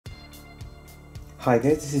Hi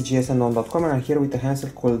guys, this is gsnunknown.com and I'm here with a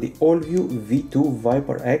handset called the Allview V2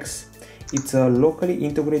 Viper X. It's a locally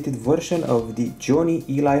integrated version of the Gionee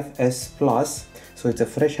Elife S Plus. So it's a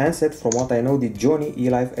fresh handset. From what I know, the Gionee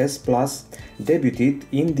Elife S Plus debuted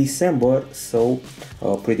in December, so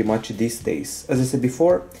pretty much these days. As I said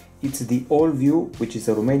before, it's the Allview, which is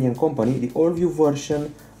a Romanian company, the Allview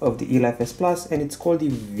version of the Elife S Plus, and it's called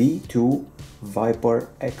the V2 Viper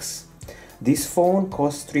X. This phone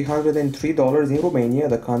costs $303 in Romania,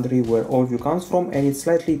 the country where Allview comes from, and it's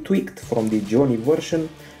slightly tweaked from the Gionee version.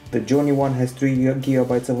 The Gionee one has 3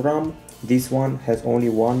 GB of RAM, this one has only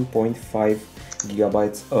 1.5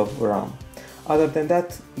 GB of RAM. Other than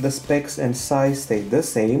that, the specs and size stay the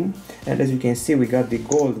same, and as you can see, we got the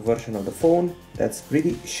gold version of the phone that's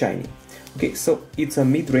pretty shiny. Okay, so it's a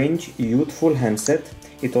mid-range, youthful handset.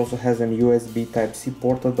 It also has an USB Type-C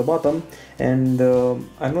port at the bottom, and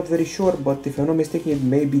I'm not very sure, but if I'm not mistaken, it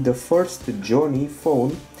may be the first Gionee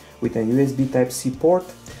phone with an USB Type-C port.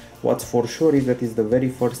 What's for sure is that it's the very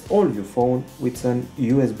first Allview phone with an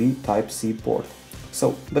USB Type-C port.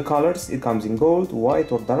 So the colors, it comes in gold,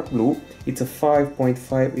 white or dark blue. It's a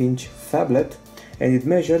 5.5-inch phablet, and it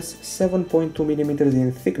measures 7.2 mm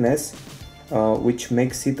in thickness, which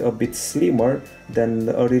makes it a bit slimmer than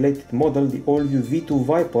a related model, the Allview V2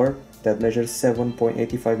 Viper, that measures 7.85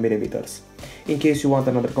 mm. In case you want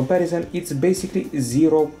another comparison, it's basically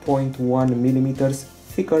 0.1 mm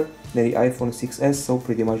thicker than the iPhone 6s, so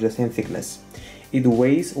pretty much the same thickness. It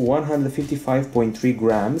weighs 155.3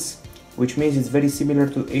 grams, which means it's very similar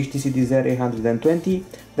to HTC Desire 820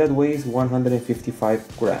 that weighs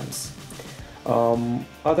 155 grams.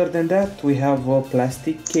 Other than that, we have a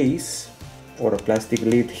plastic case or a plastic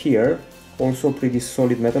lid here, also pretty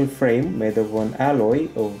solid metal frame made of an alloy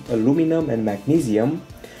of aluminum and magnesium.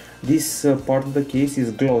 This part of the case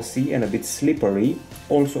is glossy and a bit slippery,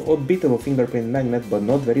 also a bit of a fingerprint magnet, but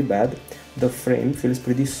not very bad. The frame feels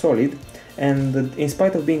pretty solid, and in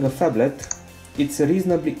spite of being a phablet, it's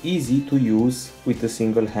reasonably easy to use with a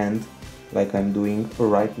single hand, like I'm doing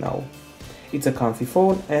right now. It's a comfy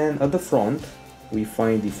phone, and at the front we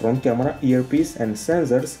find the front camera, earpiece and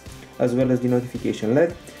sensors, as well as the notification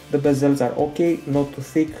LED. The bezels are okay, not too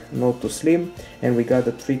thick, not too slim, and we got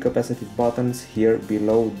the 3 capacitive buttons here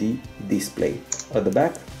below the display. At the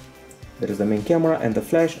back there is the main camera and the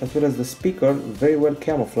flash, as well as the speaker, very well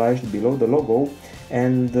camouflaged below the logo,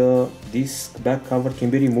 and this back cover can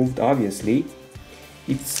be removed obviously.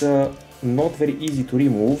 It's not very easy to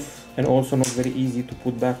remove and also not very easy to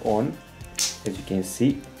put back on, as you can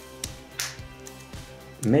see.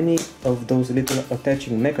 Many of those little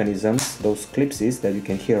attaching mechanisms, those clipses that you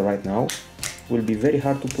can hear right now, will be very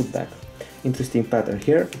hard to put back. Interesting pattern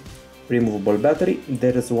here. Removable battery,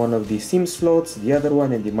 there is one of the SIM slots, the other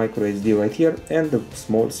one, and the micro SD right here, and the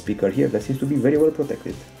small speaker here that seems to be very well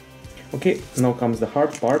protected. Okay, now comes the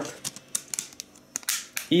hard part.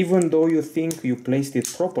 Even though you think you placed it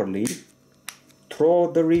properly, throw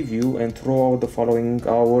out the review and throw out the following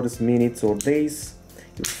hours, minutes or days,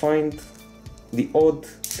 you find the odd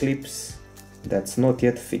clips that's not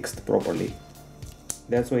yet fixed properly.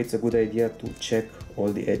 That's why it's a good idea to check all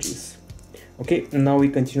the edges. Okay, now we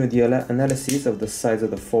continue the analysis of the size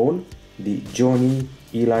of the phone, the Gionee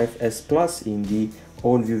Elife S Plus in the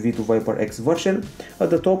Allview V2 Viper X version.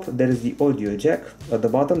 At the top there is the audio jack, at the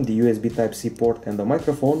bottom the USB Type-C port and the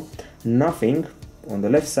microphone, nothing on the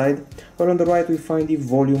left side, while on the right we find the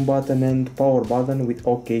volume button and power button with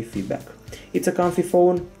OK feedback. It's a comfy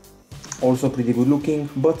phone, also pretty good looking,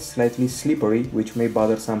 but slightly slippery, which may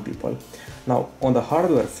bother some people. Now on the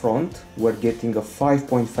hardware front, we're getting a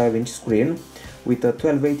 5.5-inch screen with a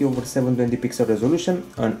 1280x720 pixel resolution,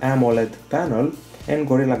 an AMOLED panel, and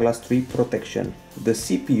Gorilla Glass 3 protection. The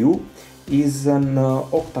CPU is an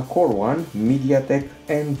octa-core one, MediaTek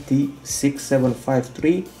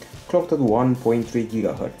NT6753, clocked at 1.3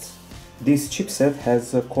 GHz. This chipset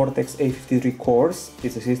has a Cortex A53 cores,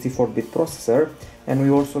 it's a 64-bit processor, and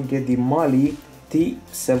we also get the Mali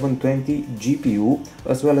T720 GPU,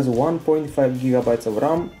 as well as 1.5 GB of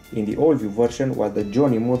RAM in the Allview version, while the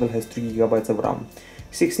Gionee model has 3 GB of RAM.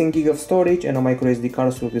 16 GB of storage and a micro SD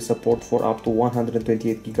card slot with support for up to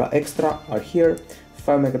 128 GB extra are here,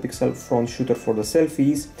 5 megapixel front shooter for the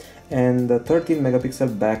selfies, and the 13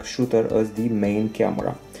 megapixel back shooter as the main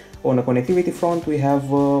camera. On the connectivity front, we have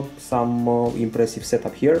some impressive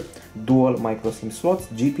setup here. Dual micro SIM slots,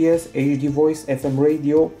 GPS, HD voice, FM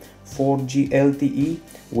radio, 4G LTE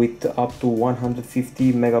with up to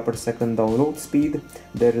 150 MB/s download speed.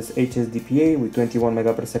 There is HSDPA with 21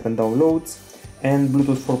 MB/s downloads, and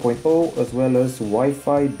Bluetooth 4.0, as well as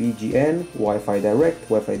Wi-Fi BGN, Wi-Fi Direct,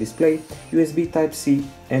 Wi-Fi display, USB Type-C,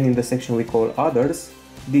 and in the section we call Others,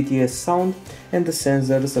 DTS sound, and the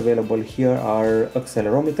sensors available here are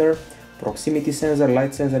accelerometer, proximity sensor,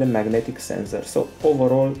 light sensor, and magnetic sensor. So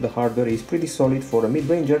overall the hardware is pretty solid for a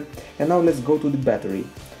mid-ranger. And now let's go to the battery.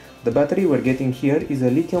 The battery we're getting here is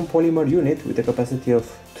a lithium polymer unit with a capacity of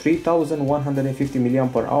 3150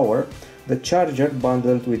 mAh. The charger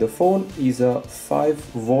bundled with the phone is a 5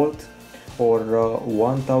 volt or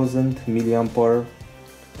 1000 mAh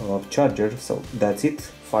charger, so that's it,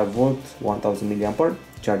 5 volt 1000 mAh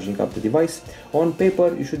charging up the device. On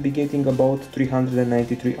paper you should be getting about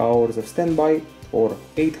 393 hours of standby or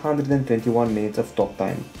 821 minutes of talk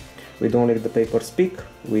time. We don't let the paper speak,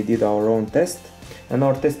 we did our own test, and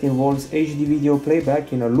our test involves HD video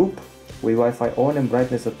playback in a loop with Wi-Fi on and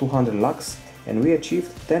brightness at 200 lux, and we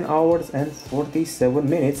achieved 10 hours and 47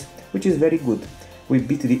 minutes, which is very good. We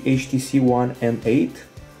beat the HTC One M8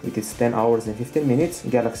 with its 10 hours and 15 minutes,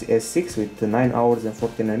 Galaxy S6 with 9 hours and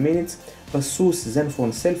 49 minutes, ASUS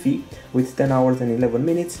Zenfone Selfie with 10 hours and 11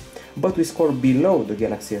 minutes, but we score below the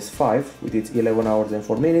Galaxy S5 with its 11 hours and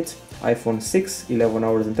 4 minutes, iPhone 6 11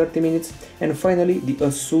 hours and 30 minutes, and finally the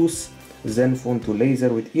ASUS Zenfone 2 Laser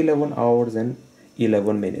with 11 hours and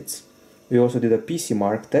 11 minutes. We also did a PC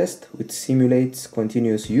Mark test which simulates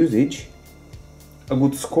continuous usage. A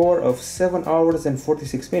good score of 7 hours and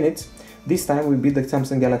 46 minutes. This time we beat the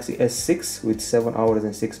Samsung Galaxy S6 with 7 hours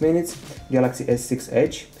and 6 minutes, Galaxy S6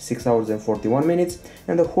 Edge 6 hours and 41 minutes,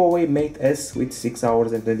 and the Huawei Mate S with 6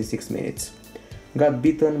 hours and 26 minutes. Got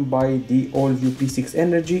beaten by the Allview P6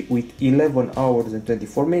 Energy with 11 hours and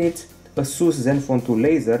 24 minutes, ASUS Zenfone 2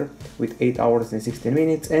 Laser with 8 hours and 16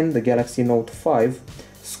 minutes, and the Galaxy Note 5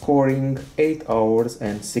 scoring 8 hours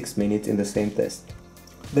and 6 minutes in the same test.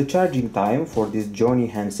 The charging time for this Gionee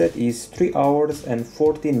handset is 3 hours and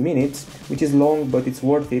 14 minutes, which is long, but it's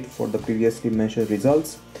worth it for the previously mentioned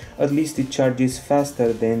results. At least it charges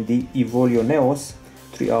faster than the Evolio Neos,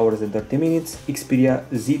 3 hours and 30 minutes, Xperia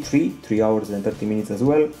Z3, 3 hours and 30 minutes as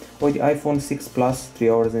well, or the iPhone 6 Plus, 3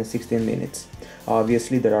 hours and 16 minutes.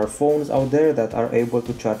 Obviously there are phones out there that are able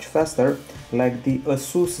to charge faster, like the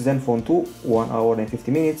ASUS Zenfone 2, 1 hour and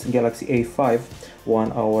 50 minutes, Galaxy A5,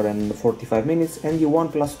 1 hour and 45 minutes, and the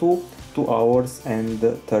OnePlus 2, 2 hours and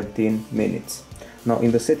 13 minutes. Now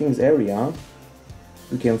in the settings area,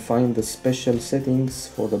 you can find the special settings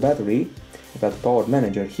for the battery. We got Power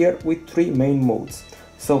Manager here with 3 main modes.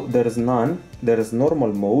 So there is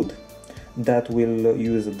normal mode that will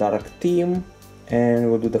use a dark theme, and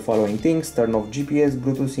we'll do the following things: turn off GPS,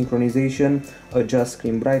 Bluetooth synchronization, adjust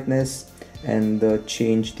screen brightness, and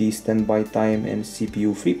change the standby time and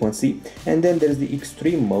CPU frequency. And then there's the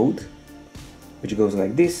extreme mode, which goes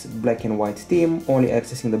like this: black and white theme, only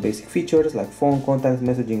accessing the basic features like phone, contacts,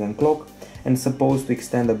 messaging and clock, and supposed to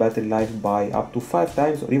extend the battery life by up to 5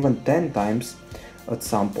 times or even 10 times at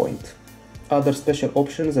some point. Other special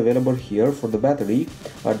options available here for the battery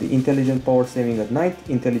are the intelligent power saving at night,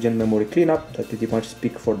 intelligent memory cleanup that pretty much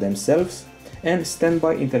speak for themselves, and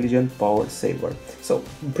standby intelligent power saver. So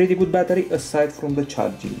pretty good battery aside from the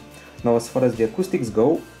charging. Now as far as the acoustics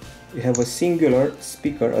go, we have a singular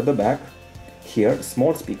speaker at the back here,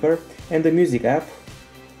 small speaker, and the music app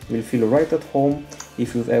will feel right at home.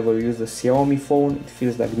 If you've ever used a Xiaomi phone, it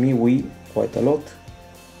feels like MIUI quite a lot.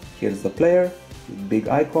 Here's the player, big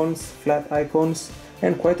icons, flat icons,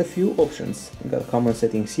 and quite a few options. We got common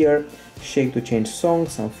settings here, shake to change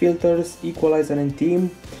songs, some filters, equalizer and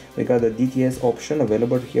theme. We got the DTS option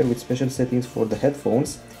available here with special settings for the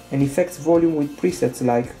headphones, and effects volume with presets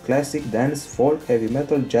like classic, dance, folk, heavy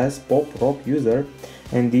metal, jazz, pop, rock, user,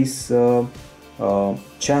 and this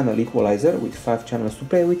channel equalizer with 5 channels to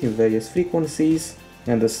play with in various frequencies,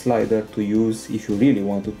 and a slider to use if you really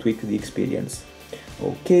want to tweak the experience.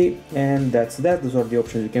 Okay, and that's that. Those are the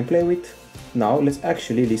options you can play with. Now let's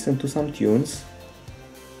actually listen to some tunes.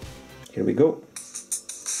 Here we go.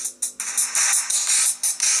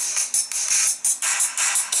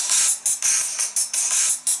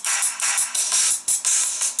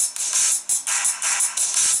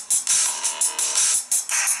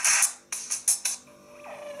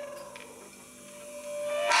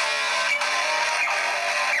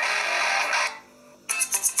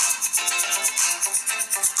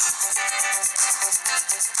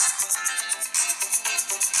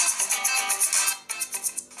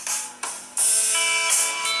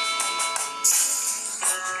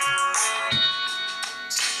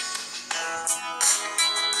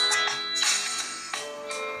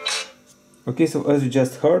 Okay, so as you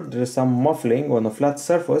just heard, there's some muffling on a flat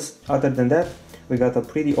surface. Other than that, We got a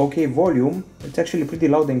pretty okay volume. It's actually pretty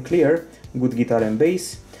loud and clear, good guitar and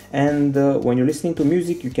bass. And when you're listening to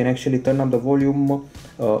music, you can actually turn up the volume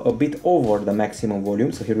a bit over the maximum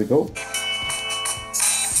volume. So here we go.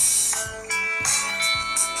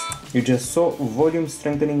 You just saw volume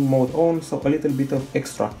strengthening mode on, so a little bit of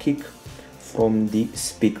extra kick from the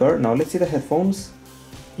speaker. Now let's see the headphones.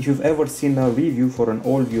 If you've ever seen a review for an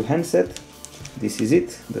Allview handset, this is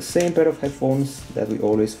it, the same pair of headphones that we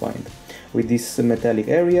always find. With this metallic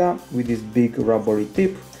area, with this big rubbery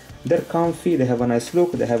tip. They're comfy, they have a nice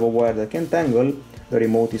look, they have a wire that can tangle. The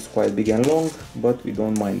remote is quite big and long, but we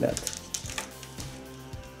don't mind that.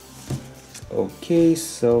 Okay,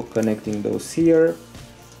 so connecting those here.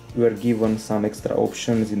 We are given some extra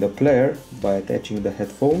options in the player by attaching the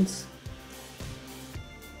headphones.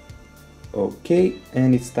 Okay,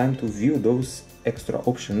 and it's time to view those extra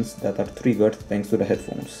options that are triggered thanks to the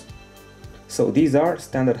headphones. So these are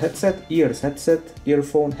standard headset, ears headset,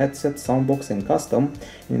 earphone, headset, soundbox and custom.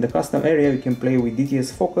 In the custom area you can play with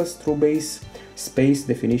DTS focus, true bass, space,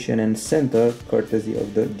 definition and center, courtesy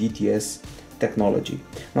of the DTS technology.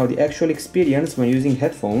 Now the actual experience when using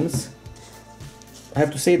headphones, I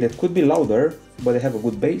have to say that could be louder, but they have a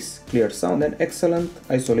good bass, clear sound and excellent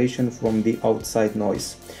isolation from the outside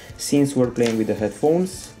noise. Since we're playing with the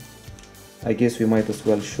headphones, I guess we might as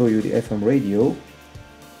well show you the FM radio.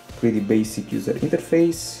 Pretty basic user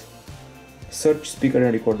interface. Search speaker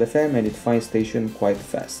and record FM and it finds station quite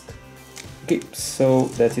fast. Okay, so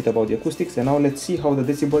that's it about the acoustics, and now let's see how the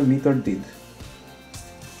decibel meter did.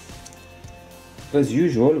 As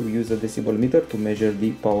usual, we use the decibel meter to measure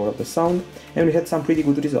the power of the sound, and we had some pretty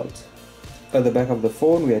good results. At the back of the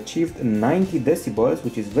phone we achieved 90 decibels,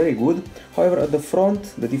 which is very good. However, at the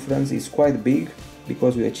front the difference is quite big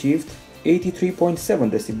because we achieved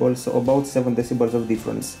 83.7 decibels, so about 7 decibels of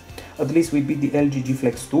difference. At least we beat the LG G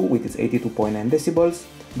Flex 2 with its 82.9 decibels,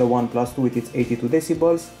 the OnePlus 2 with its 82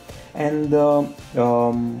 decibels, and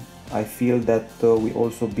I feel that we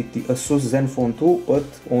also beat the Asus Zenfone 2, but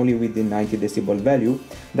only with the 90 decibel value.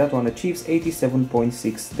 That one achieves 87.6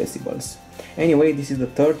 decibels. Anyway, this is the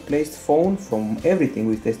third placed phone from everything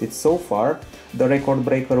we've tested so far. The record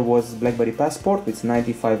breaker was BlackBerry Passport with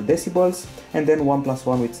 95 decibels, and then OnePlus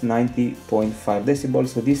One with 90.5 decibels,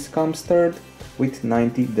 so this comes third with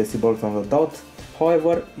 90 decibels on the dot.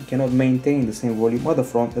 However, you cannot maintain the same volume at the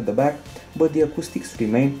front and the back, but the acoustics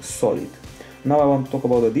remain solid. Now I want to talk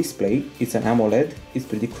about the display. It's an AMOLED, it's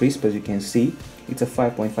pretty crisp as you can see. It's a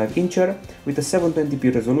 5.5 incher with a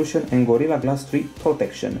 720p resolution and Gorilla Glass 3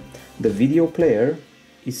 protection. The video player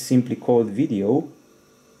is simply called Video,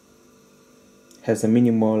 has a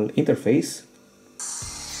minimal interface,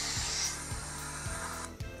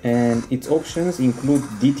 and its options include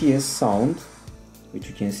DTS sound, which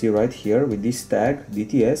you can see right here with this tag,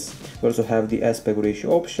 DTS. We also have the aspect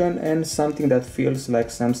ratio option and something that feels like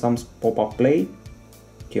Samsung's pop-up play.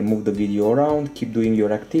 You can move the video around, keep doing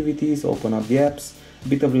your activities, open up the apps. A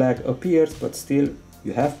bit of lag appears, but still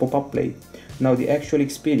you have pop-up play. Now the actual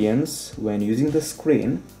experience when using the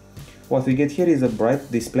screen, what we get here is a bright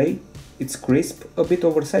display. It's crisp, a bit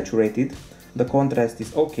oversaturated. The contrast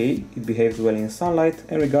is okay, it behaves well in sunlight,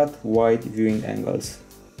 and we got wide viewing angles.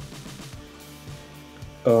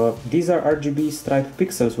 These are RGB striped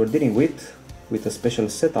pixels we're dealing with a special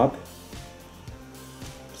setup.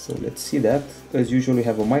 So let's see that. As usual, we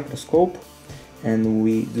have a microscope and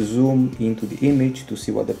we zoom into the image to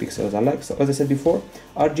see what the pixels are like. So as I said before,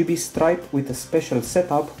 RGB stripe with a special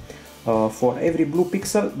setup. For every blue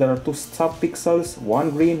pixel there are 2 sub-pixels,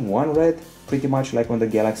 one green, one red, pretty much like on the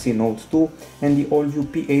Galaxy Note 2 and the Allview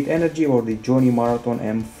P8 Energy or the Gionee Marathon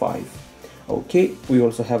M5. Okay, we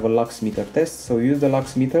also have a lux meter test, so we use the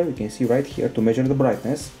lux meter, you can see right here, to measure the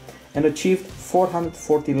brightness, and achieved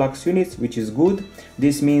 440 lux units, which is good.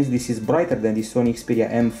 This means this is brighter than the Sony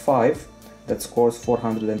Xperia M5 that scores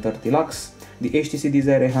 430 lux, the HTC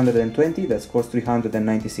Desire 820 that scores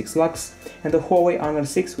 396 lux, and the Huawei Honor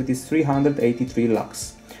 6 with its 383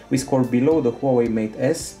 lux. We score below the Huawei Mate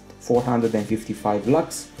S, 455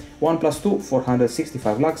 lux, OnePlus 2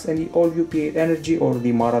 465 lux, and the Allview P8 Energy or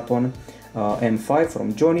the Marathon M5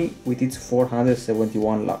 from Gionee with its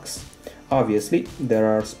 471 lux. Obviously there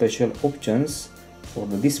are special options for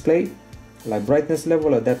the display like brightness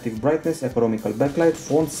level, adaptive brightness, economical backlight,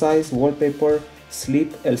 font size, wallpaper,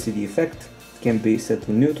 sleep, LCD effect. Can be set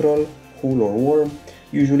to neutral, cool or warm.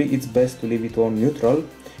 Usually it's best to leave it on neutral.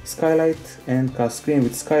 Skylight and cast screen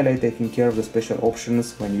with skylight taking care of the special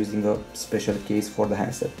options when using a special case for the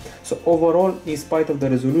handset. So overall, in spite of the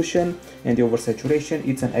resolution and the oversaturation,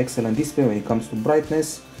 it's an excellent display when it comes to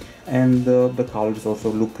brightness, and the colors also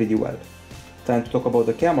look pretty well. Time to talk about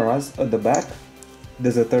the cameras. At the back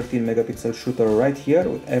There's a 13 megapixel shooter right here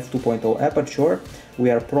with f2.0 aperture. We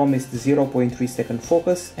are promised 0.3 second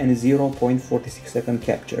focus and 0.46 second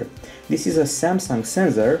capture. This is a Samsung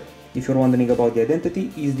sensor. If you're wondering about the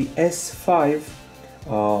identity, is the S5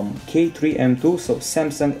 K3M2, so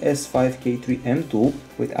Samsung S5 K3M2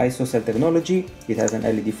 with ISOCELL technology. It has an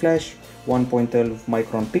LED flash, 1.12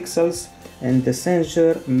 micron pixels, and the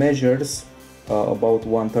sensor measures about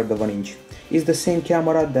 1/3 of an inch. It's the same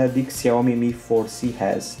camera that the Xiaomi Mi 4C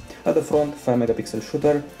has. At the front, 5 megapixel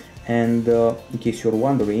shooter, and in case you're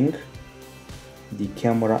wondering, the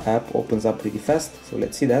camera app opens up pretty fast, so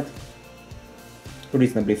let's see that.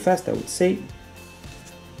 Reasonably fast, I would say.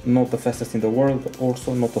 Not the fastest in the world, but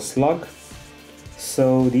also not a slug.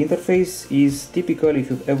 So the interface is typical if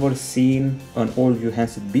you've ever seen an Allview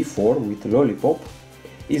handset before with Lollipop.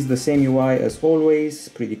 It's the same UI as always,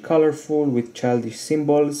 pretty colorful with childish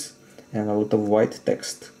symbols and a lot of white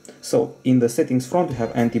text. So in the settings front we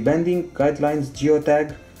have anti-banding, guidelines,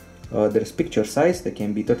 geotag, there's picture size that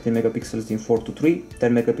can be 13 megapixels in 4:3,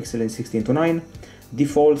 10 megapixels in 16:9,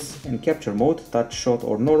 defaults and capture mode, touch shot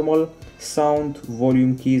or normal, sound,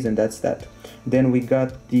 volume keys, and that's that. Then we got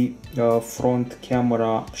the front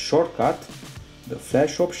camera shortcut, the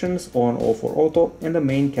flash options, on, off or auto, and the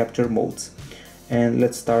main capture modes. And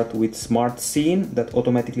let's start with smart scene that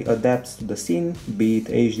automatically adapts to the scene, be it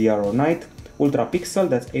HDR or night, ultra pixel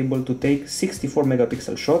that's able to take 64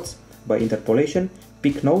 megapixel shots by interpolation,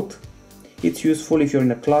 pic note. It's useful if you're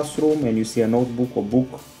in a classroom and you see a notebook or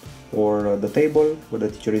book or the table where the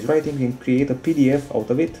teacher is writing, you can create a PDF out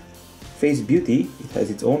of it. Face beauty, it has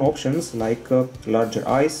its own options like larger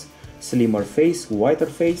eyes, slimmer face, whiter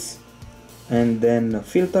face, and then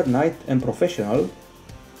filter, night and professional.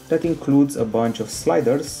 That includes a bunch of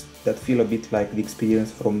sliders that feel a bit like the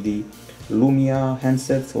experience from the Lumia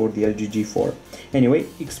handsets or the LG G4. Anyway,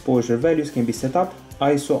 exposure values can be set up,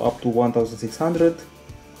 ISO up to 1600,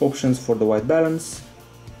 options for the white balance,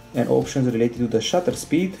 and options related to the shutter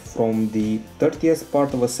speed from the 30th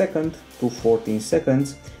part of a second to 14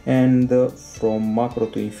 seconds, and from macro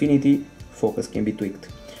to infinity, focus can be tweaked.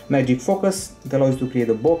 Magic focus, it allows you to create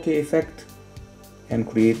a bokeh effect and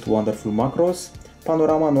create wonderful macros.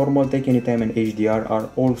 Panorama, normal, take anytime, and HDR are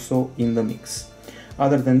also in the mix.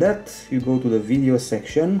 Other than that, you go to the video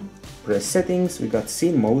section, press settings, we got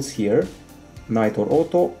scene modes here, night or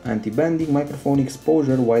auto, anti-banding, microphone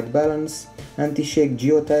exposure, white balance, anti-shake,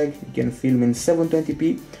 geotag, you can film in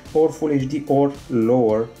 720p or Full HD or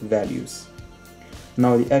lower values.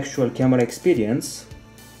 Now the actual camera experience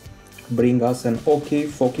brings us an okay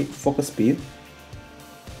focus speed,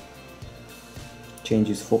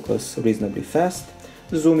 changes focus reasonably fast,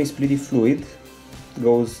 zoom is pretty fluid,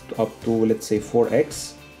 goes up to let's say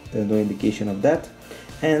 4x, there's no indication of that,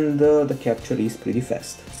 and the capture is pretty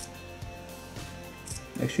fast,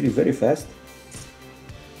 actually very fast,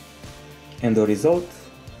 and the result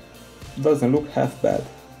doesn't look half bad.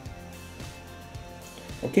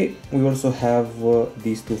 Okay, we also have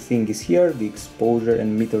these two thingies here, the exposure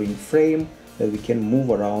and metering frame that we can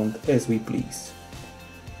move around as we please.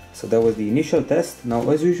 So that was the initial test. Now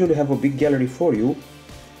as usual we have a big gallery for you.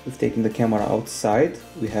 We've taken the camera outside,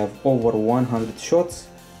 we have over 100 shots,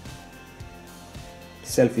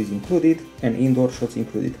 selfies included and indoor shots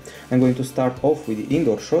included. I'm going to start off with the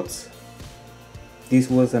indoor shots. This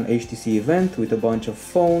was an HTC event with a bunch of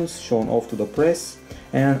phones shown off to the press,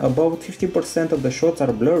 and about 50% of the shots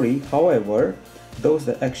are blurry. However, those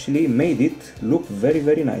that actually made it look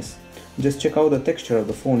very nice. Just check out the texture of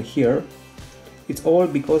the phone here. It's all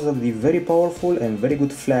because of the very powerful and very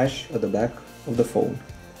good flash at the back of the phone.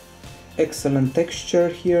 Excellent texture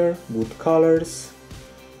here, good colors.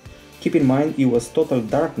 Keep in mind it was total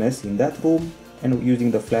darkness in that room, and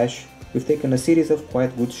using the flash we've taken a series of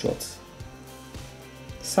quite good shots.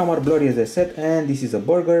 Some are blurry as I said, and this is a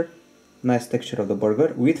burger. Nice texture of the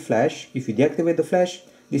burger with flash. If you deactivate the flash,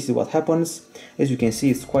 this is what happens. As you can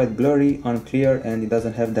see, it's quite blurry, unclear, and it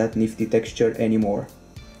doesn't have that nifty texture anymore.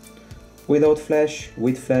 Without flash,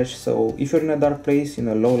 with flash, so if you're in a dark place, in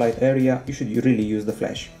a low light area, you should really use the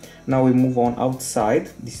flash. Now we move on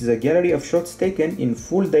outside. This is a gallery of shots taken in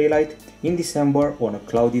full daylight in December on a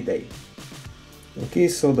cloudy day. Okay,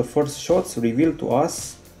 so the first shots reveal to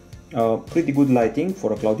us pretty good lighting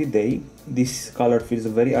for a cloudy day. This color feels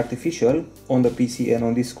very artificial on the PC and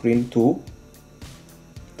on this screen too.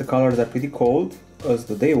 The colors are pretty cold as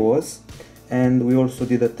the day was, and we also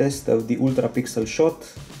did a test of the ultra pixel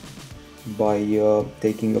shot by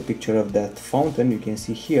taking a picture of that fountain you can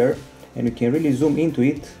see here, and you can really zoom into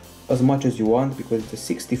it as much as you want because it's a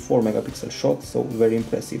 64 megapixel shot, so very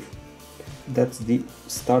impressive. That's the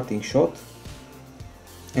starting shot,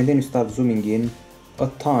 and then you start zooming in a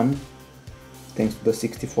ton thanks to the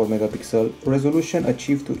 64 megapixel resolution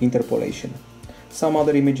achieved to interpolation. Some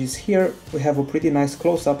other images here. We have a pretty nice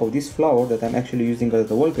close-up of this flower that I'm actually using as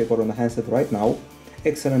the wallpaper on the handset right now.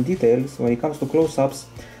 Excellent details. When it comes to close-ups,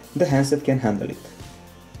 the handset can handle it.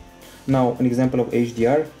 Now an example of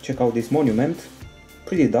HDR, check out this monument.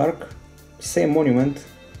 Pretty dark, same monument,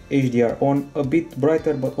 HDR on, a bit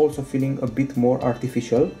brighter but also feeling a bit more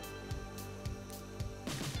artificial.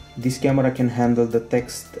 This camera can handle the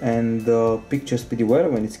text and the pictures pretty well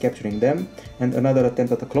when it's capturing them. And another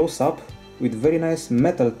attempt at a close-up with very nice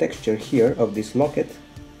metal texture here of this locket.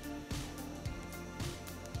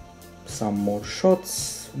 Some more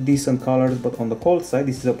shots, decent colors, but on the cold side.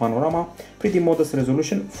 This is a panorama, pretty modest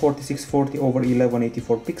resolution, 4640 over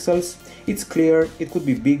 1184 pixels. It's clear, it could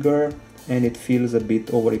be bigger, and it feels a bit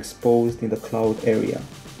overexposed in the cloud area.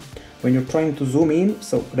 When you're trying to zoom in,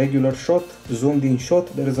 so regular shot, zoomed in shot,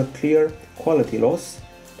 there is a clear quality loss.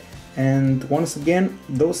 And once again,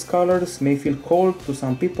 those colors may feel cold to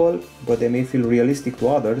some people, but they may feel realistic to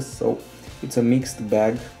others, so it's a mixed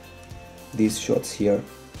bag, these shots here.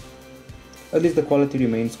 At least the quality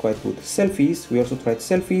remains quite good. Selfies, we also tried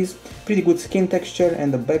selfies, pretty good skin texture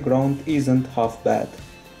and the background isn't half bad.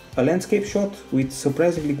 A landscape shot with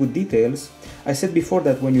surprisingly good details. I said before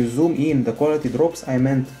that when you zoom in the quality drops, I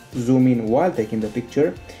meant zoom in while taking the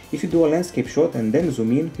picture. If you do a landscape shot and then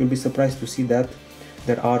zoom in, you'll be surprised to see that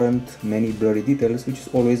there aren't many blurry details, which is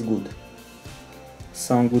always good.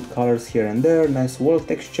 Some good colors here and there, nice wall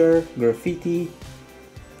texture, graffiti,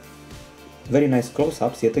 very nice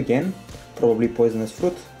close-ups yet again, probably poisonous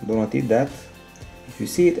fruit, do not eat that if you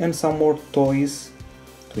see it, and some more toys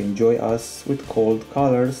to enjoy us with cold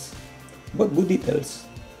colors, but good details.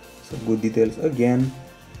 So good details again.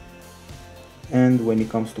 And when it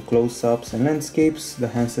comes to close-ups and landscapes, the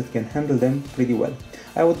handset can handle them pretty well.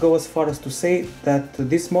 I would go as far as to say that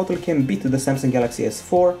this model can beat the Samsung Galaxy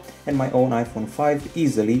S4 and my own iPhone 5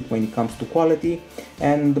 easily when it comes to quality,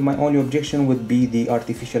 and my only objection would be the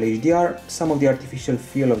artificial HDR, some of the artificial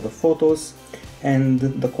feel of the photos, and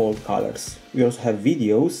the cold colors. We also have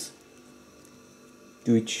videos,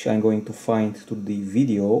 which I'm going to find to the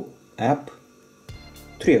video app.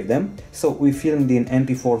 3 of them. So we filmed in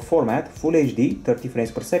MP4 format, Full HD, 30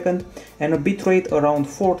 frames per second, and a bitrate around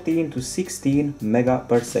 14 to 16 mega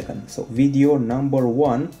per second. So video number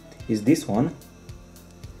 1 is this one.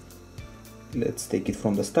 Let's take it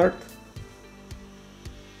from the start.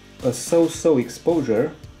 A so-so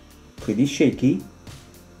exposure, pretty shaky.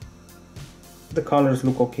 The colors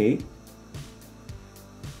look okay.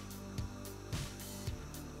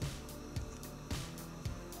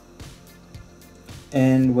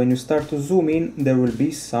 And when you start to zoom in, there will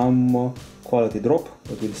be some quality drop,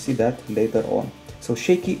 but we'll see that later on. So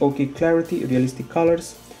shaky, okay clarity, realistic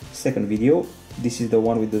colors. Second video, this is the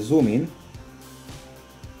one with the zoom in.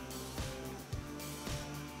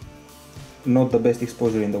 Not the best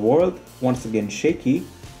exposure in the world, once again shaky.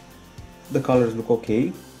 The colors look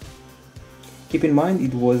okay. Keep in mind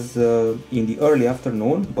it was in the early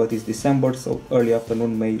afternoon, but it's December, so early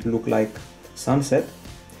afternoon may look like sunset.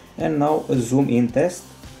 And now a zoom in test,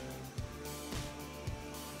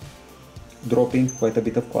 dropping quite a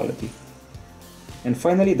bit of quality. And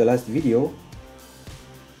finally the last video,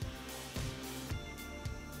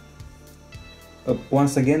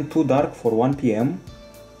 once again too dark for 1 PM,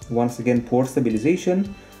 once again poor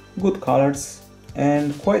stabilization, good colors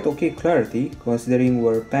and quite okay clarity considering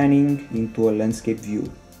we're panning into a landscape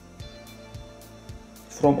view.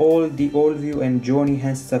 From all the Allview and Gionee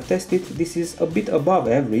handsets I've tested, this is a bit above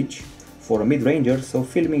average for a mid-ranger, so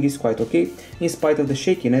filming is quite okay. In spite of the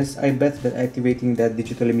shakiness, I bet that activating that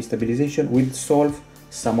digital image stabilization will solve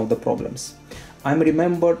some of the problems. I'm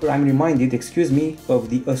reminded, of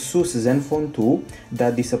the Asus Zenfone 2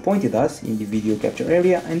 that disappointed us in the video capture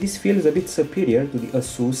area, and this feels a bit superior to the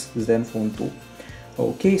Asus Zenfone 2.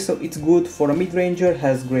 Okay, so it's good for a mid-ranger,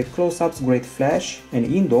 has great close-ups, great flash, and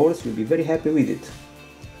indoors you'll be very happy with it.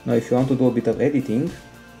 Now if you want to do a bit of editing,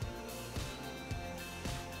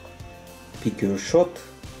 pick your shot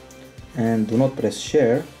and do not press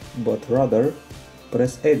share, but rather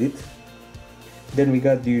press edit. Then we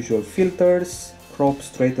got the usual filters, crop,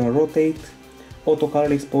 straighten, rotate, auto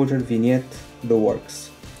color exposure, vignette, the works.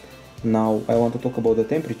 Now I want to talk about the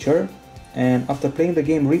temperature, and after playing the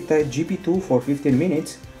game Riptide GP2 for 15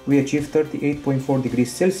 minutes, we achieved 38.4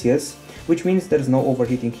 degrees Celsius, which means there's no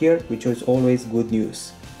overheating here, which is always good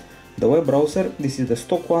news. The web browser, this is the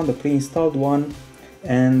stock one, the pre-installed one,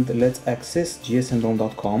 and let's access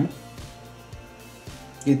gsndome.com.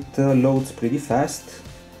 It loads pretty fast.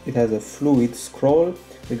 It has a fluid scroll.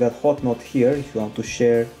 We got hot note here if you want to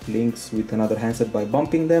share links with another handset by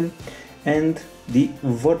bumping them. And the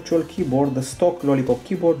virtual keyboard, the stock Lollipop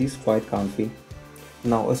keyboard, is quite comfy.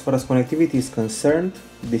 Now, as far as connectivity is concerned,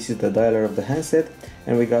 this is the dialer of the handset,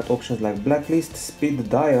 and we got options like blacklist, speed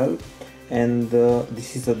dial, and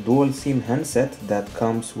this is a dual SIM handset that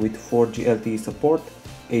comes with 4G LTE support,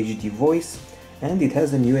 HD voice, and it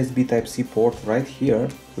has an USB Type-C port right here,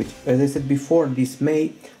 which, as I said before, this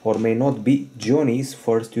may or may not be Gionee's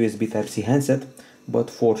first USB Type-C handset, but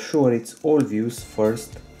for sure it's Allview's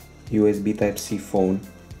first USB Type-C phone.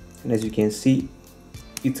 And as you can see,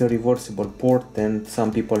 it's a reversible port, and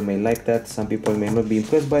some people may like that, some people may not be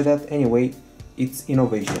impressed by that. Anyway, it's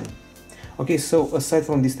innovation. Okay, so aside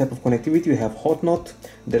from this type of connectivity, we have hot note.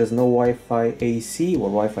 There is no Wi-Fi AC or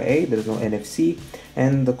Wi-Fi A, there is no NFC,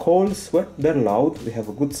 and the calls, well, they're loud, we have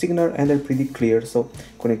a good signal, and they're pretty clear, so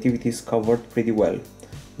connectivity is covered pretty well.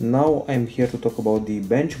 Now I'm here to talk about the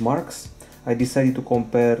benchmarks. I decided to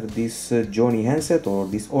compare this Gionee handset, or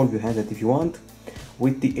this Allview handset if you want,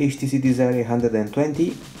 with the HTC Desire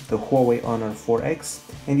 120, the Huawei Honor 4X,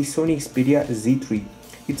 and the Sony Xperia Z3.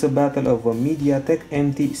 It's a battle of a MediaTek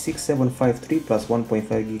MT6753 plus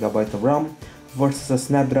 1.5 GB of RAM versus a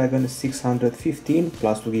Snapdragon 615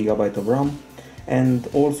 plus 2 GB of RAM, and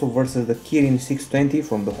also versus the Kirin 620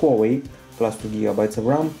 from the Huawei plus 2 GB of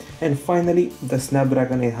RAM, and finally the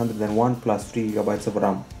Snapdragon 801 plus 3 GB of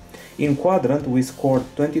RAM. In quadrant, we scored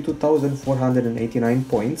 22,489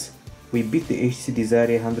 points. We beat the HTC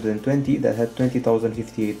Desire 120 that had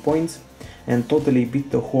 20,058 points, and totally beat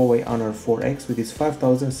the Huawei Honor 4X with its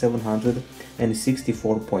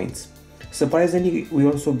 5,764 points. Surprisingly, we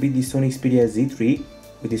also beat the Sony Xperia Z3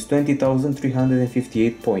 with its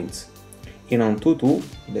 20,358 points. In Antutu,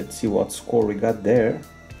 let's see what score we got there.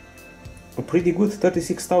 A pretty good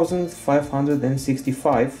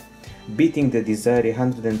 36,565, beating the Desire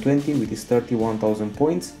 120 with its 31,000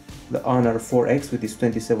 points, the Honor 4X with its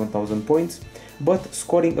 27,000 points, but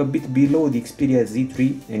scoring a bit below the Xperia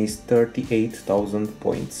Z3 and its 38,000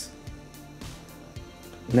 points.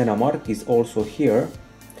 Nenamark is also here.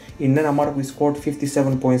 In Nenamark we scored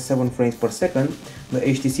 57.7 frames per second, the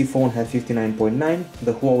HTC phone had 59.9,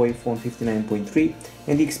 the Huawei phone 59.3,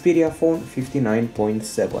 and the Xperia phone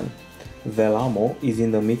 59.7. Velamo is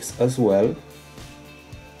in the mix as well.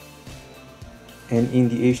 And in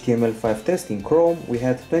the HTML5 test in Chrome, we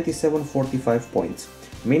had 2745 points.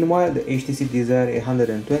 Meanwhile, the HTC Desire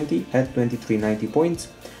 120 had 2390 points,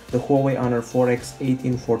 the Huawei Honor 4X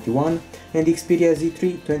 1841, and the Xperia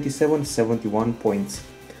Z3 2771 points.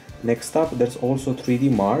 Next up, there's also 3D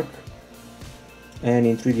Mark, and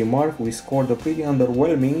in 3D Mark we scored a pretty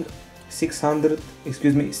underwhelming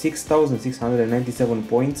 6,697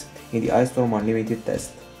 points in the iStorm Unlimited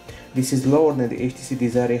test. This is lower than the HTC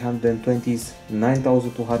Desire 120's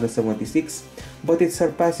 9,276, but it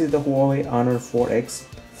surpasses the Huawei Honor 4X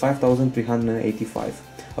 5,385.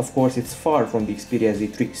 Of course, it's far from the Xperia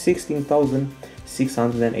Z3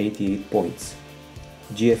 16,688 points.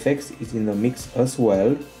 GFX is in the mix as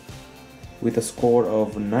well, with a score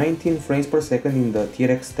of 19 frames per second in the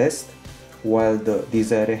TRX test, while the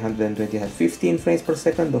Desire 120 had 15 frames per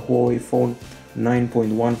second, the Huawei phone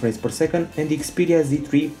 9.1 frames per second, and the Xperia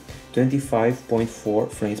Z3 25.4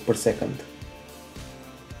 frames per second.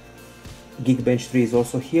 Geekbench 3 is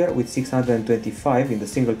also here with 625 in the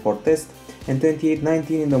single core test and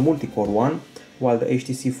 2819 in the multi-core one, while the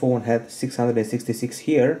HTC phone had 666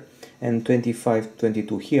 here and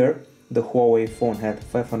 2522 here. The Huawei phone had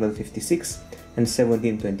 556 and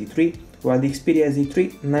 1723, while the Xperia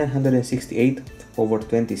Z3 968 over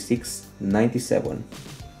 2697.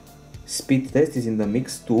 Speed test is in the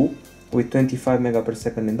mix too, with 25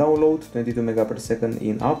 megapixel in download, 22 megapixel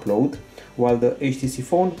in upload, while the HTC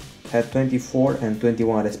phone had 24 and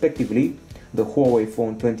 21 respectively, the Huawei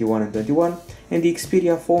phone 21 and 21, and the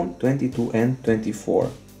Xperia phone 22 and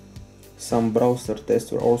 24. Some browser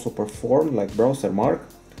tests were also performed, like Browser Mark.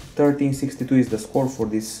 1362 is the score for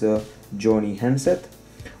this Gionee handset.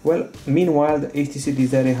 Well, meanwhile, the HTC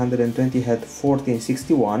Desire 120 had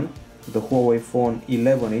 1461, the Huawei phone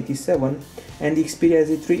 1187, and the Xperia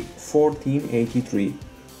Z3 1483.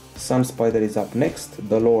 SunSpider is up next,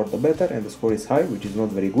 the lower the better, and the score is high, which is not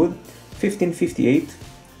very good, 1558,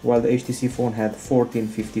 while the HTC phone had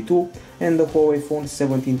 1452 and the Huawei phone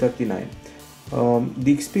 1739.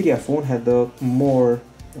 The Xperia phone had a more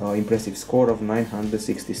impressive score of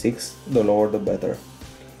 966, the lower the better.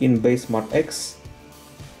 In Basemark X,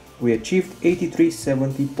 we achieved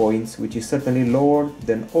 8370 points, which is certainly lower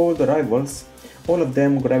than all the rivals. All of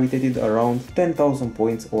them gravitated around 10,000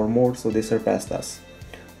 points or more, so they surpassed us.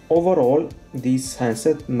 overall, this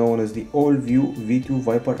handset, known as the Allview V2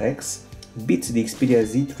 Viper X, beats the Xperia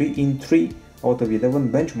Z3 in 3 out of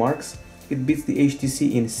 11 benchmarks, it beats the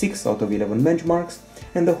HTC in 6 out of 11 benchmarks,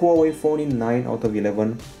 and the Huawei phone in 9 out of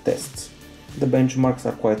 11 tests. The benchmarks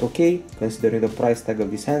are quite okay, considering the price tag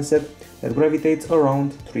of this handset that gravitates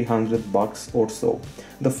around $300 or so.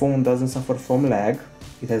 The phone doesn't suffer from lag,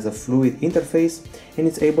 it has a fluid interface, and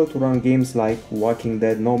it's able to run games like Walking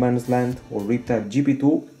Dead No Man's Land or Riptide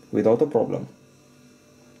GP2 without a problem.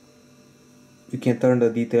 You can turn the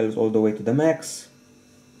details all the way to the max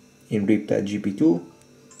in Riptide GP2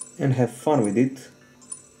 and have fun with it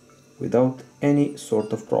without any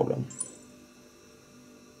sort of problem.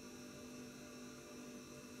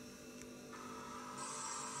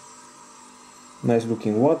 Nice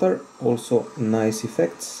looking water, also nice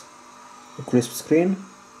effects, a crisp screen,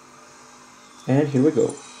 and here we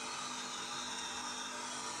go.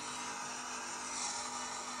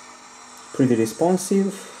 Pretty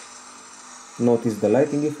responsive, notice the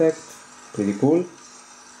lighting effect, pretty cool.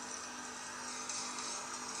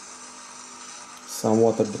 Some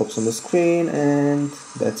water drops on the screen, and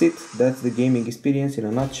that's it. That's the gaming experience in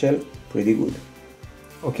a nutshell, pretty good.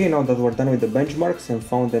 Okay, now that we're done with the benchmarks and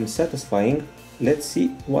found them satisfying, let's see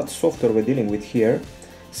what software we're dealing with here.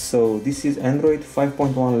 So this is Android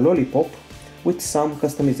 5.1 Lollipop with some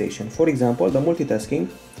customization. For example, the multitasking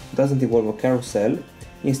doesn't involve a carousel.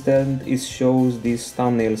 Instead, it shows these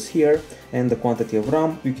thumbnails here and the quantity of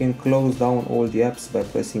RAM. You can close down all the apps by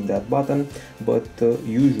pressing that button, but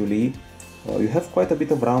usually you have quite a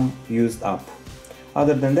bit of RAM used up.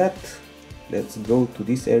 Other than that, let's go to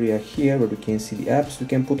this area here where we can see the apps we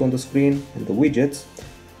can put on the screen and the widgets.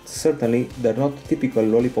 Certainly, they're not typical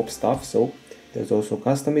Lollipop stuff, so there's also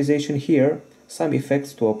customization here, some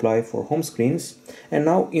effects to apply for home screens, and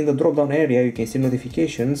now in the drop down area you can see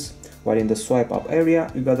notifications, while in the swipe up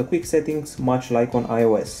area you got the quick settings much like on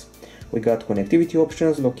iOS. We got connectivity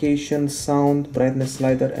options, location, sound, brightness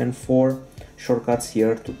slider, and 4 shortcuts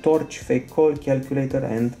here to torch, fake call, calculator,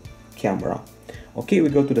 and camera. Okay, we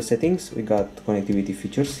go to the settings, we got connectivity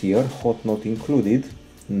features here, hot not included,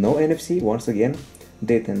 no NFC once again,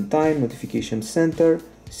 date and time, notification center,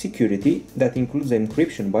 security, that includes the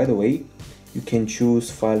encryption by the way. You can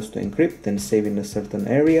choose files to encrypt and save in a certain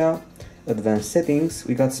area. Advanced settings,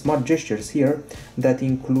 we got smart gestures here that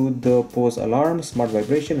include the pause alarm, smart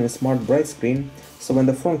vibration, and smart bright screen, so when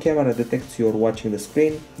the front camera detects you're watching the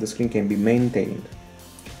screen can be maintained.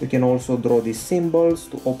 We can also draw these symbols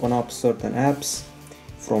to open up certain apps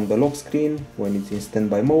from the lock screen when it's in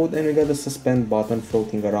standby mode, and we got the suspend button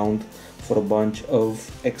floating around for a bunch of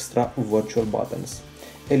extra virtual buttons.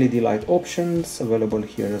 LED light options available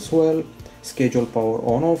here as well, schedule power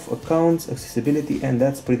on off, accounts, accessibility, and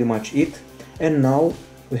that's pretty much it. And now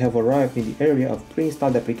we have arrived in the area of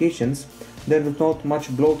pre-installed applications. There's not much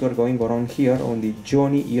bloatware going on here on the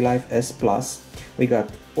Gionee Elife S Plus. We got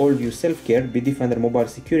Allview Self-Care, Bitdefender Mobile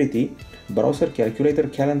Security, Browser, Calculator,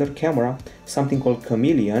 Calendar, Camera, something called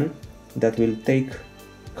Chameleon that will take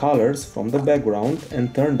colors from the background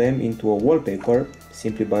and turn them into a wallpaper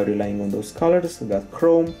simply by relying on those colors. We got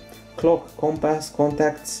Chrome, Clock, Compass,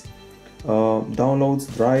 Contacts,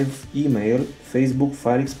 Downloads, Drive, Email, Facebook,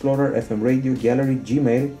 File Explorer, FM Radio, Gallery,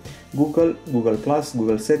 Gmail, Google, Google+,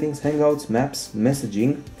 Google Settings, Hangouts, Maps,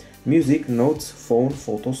 Messaging, Music, Notes, Phone,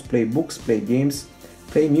 Photos, Play Books, Play Games,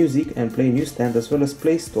 Play Music and Play Newsstand, as well as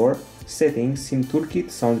Play Store, Settings, SIM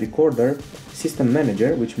Toolkit, Sound Recorder, System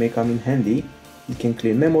Manager, which may come in handy. You can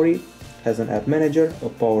clean memory, has an app manager, a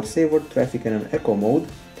power saver, traffic and an echo mode,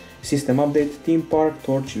 system update, theme park,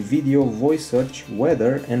 torch, video, voice search,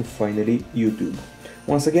 weather, and finally YouTube.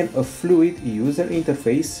 Once again, a fluid user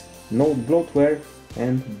interface, no bloatware,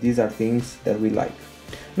 and these are things that we like.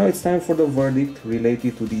 Now it's time for the verdict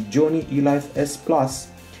related to the Gionee Elife S Plus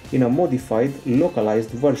in a modified, localized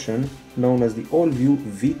version known as the Allview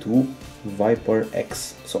V2 Viper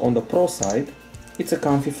X. So on the Pro side, it's a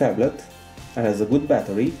comfy phablet, it has a good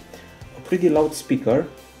battery, a pretty loud speaker,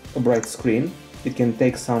 a bright screen, it can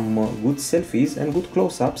take some good selfies and good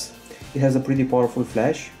close-ups, it has a pretty powerful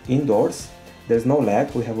flash indoors, there's no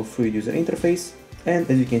lag, we have a fluid user interface, and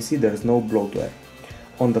as you can see there's no bloatware.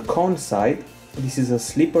 On the con side, this is a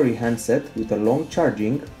slippery handset with a long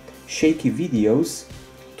charging, shaky videos,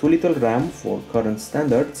 too little RAM for current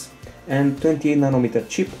standards, and 28nm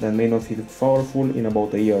chip that may not feel powerful in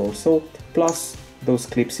about a year or so, plus those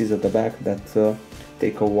clipses at the back that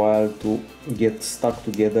take a while to get stuck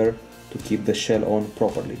together to keep the shell on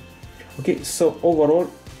properly. Okay, so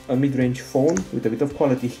overall a mid-range phone with a bit of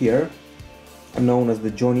quality here, known as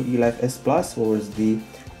the Gionee Elife S Plus, or as the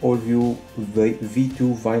Allview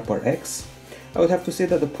V2 Viper X. I would have to say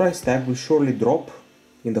that the price tag will surely drop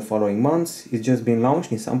in the following months. It's just been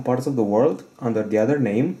launched in some parts of the world under the other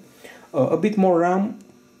name. A bit more RAM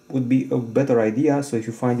would be a better idea, so if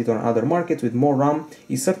you find it on other markets with more RAM,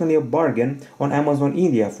 it's certainly a bargain. On Amazon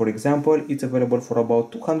India, for example, it's available for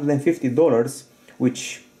about $250,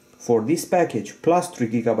 which for this package plus 3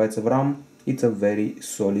 GB of RAM, it's a very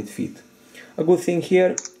solid fit. A good thing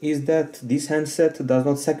here is that this handset does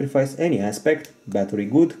not sacrifice any aspect. Battery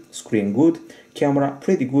good, screen good, camera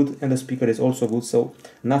pretty good, and the speaker is also good, so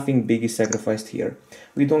nothing big is sacrificed here.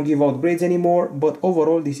 We don't give out grades anymore, but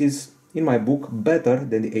overall this is, in my book, better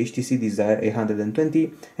than the HTC Desire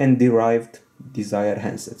 820 and derived Desire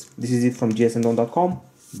handsets. This is it from gsndon.com.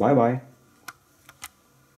 Bye bye.